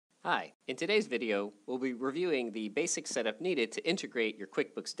Hi, in today's video, we'll be reviewing the basic setup needed to integrate your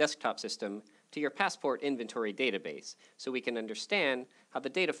QuickBooks desktop system to your Passport inventory database so we can understand how the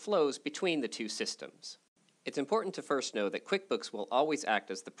data flows between the two systems. It's important to first know that QuickBooks will always act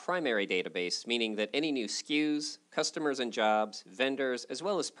as the primary database, meaning that any new SKUs, customers and jobs, vendors, as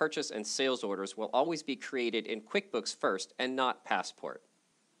well as purchase and sales orders will always be created in QuickBooks first and not Passport.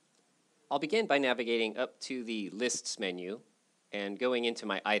 I'll begin by navigating up to the Lists menu and going into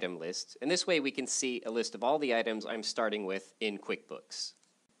my item list, and this way we can see a list of all the items I'm starting with in QuickBooks.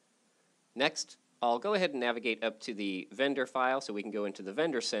 Next, I'll go ahead and navigate up to the vendor file so we can go into the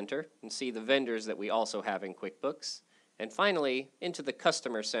vendor center and see the vendors that we also have in QuickBooks, and finally into the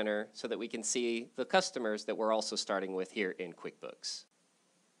customer center so that we can see the customers that we're also starting with here in QuickBooks.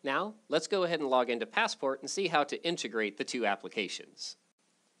 Now, let's go ahead and log into Passport and see how to integrate the two applications.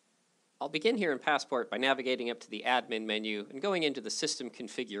 I'll begin here in Passport by navigating up to the Admin menu and going into the System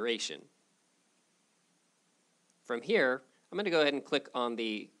Configuration. From here, I'm going to go ahead and click on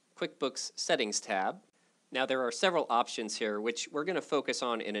the QuickBooks Settings tab. Now there are several options here which we're going to focus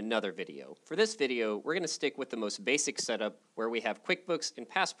on in another video. For this video, we're going to stick with the most basic setup where we have QuickBooks and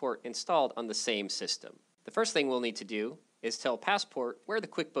Passport installed on the same system. The first thing we'll need to do is tell Passport where the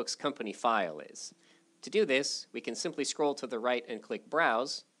QuickBooks company file is. To do this, we can simply scroll to the right and click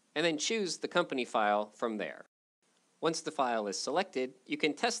Browse, and then choose the company file from there. Once the file is selected, you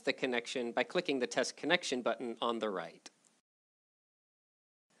can test the connection by clicking the Test Connection button on the right.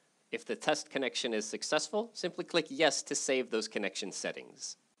 If the test connection is successful, simply click Yes to save those connection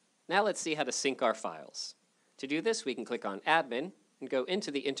settings. Now let's see how to sync our files. To do this, we can click on Admin and go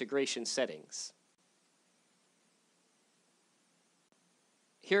into the Integration Settings.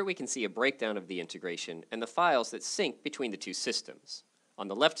 Here we can see a breakdown of the integration and the files that sync between the two systems. On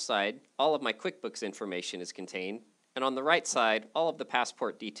the left side, all of my QuickBooks information is contained, and on the right side, all of the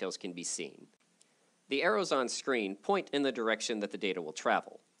Passport details can be seen. The arrows on screen point in the direction that the data will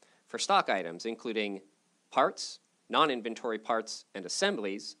travel. For stock items, including parts, non-inventory parts, and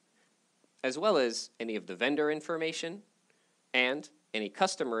assemblies, as well as any of the vendor information, and any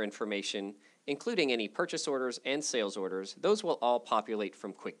customer information, including any purchase orders and sales orders, those will all populate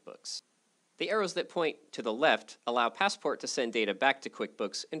from QuickBooks. The arrows that point to the left allow Passport to send data back to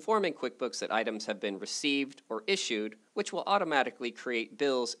QuickBooks, informing QuickBooks that items have been received or issued, which will automatically create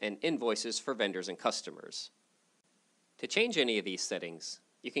bills and invoices for vendors and customers. To change any of these settings,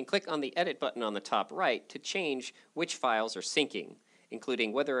 you can click on the Edit button on the top right to change which files are syncing,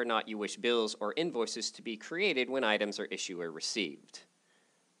 including whether or not you wish bills or invoices to be created when items are issued or received.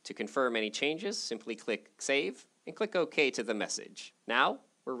 To confirm any changes, simply click Save and click OK to the message. Now,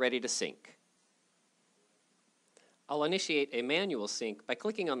 we're ready to sync. I'll initiate a manual sync by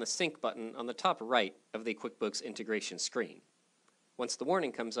clicking on the Sync button on the top right of the QuickBooks integration screen. Once the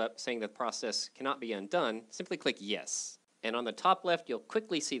warning comes up saying the process cannot be undone, simply click Yes. And on the top left, you'll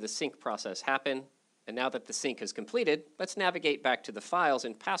quickly see the sync process happen. And now that the sync is completed, let's navigate back to the files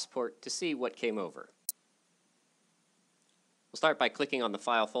in Passport to see what came over. We'll start by clicking on the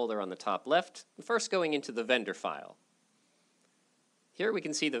file folder on the top left, and first going into the vendor file. Here we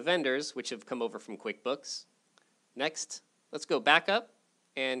can see the vendors which have come over from QuickBooks. Next, let's go back up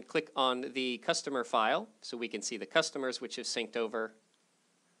and click on the customer file so we can see the customers which have synced over.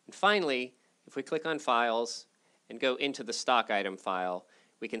 And finally, if we click on Files and go into the stock item file,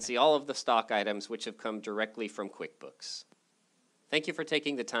 we can see all of the stock items which have come directly from QuickBooks. Thank you for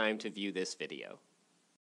taking the time to view this video.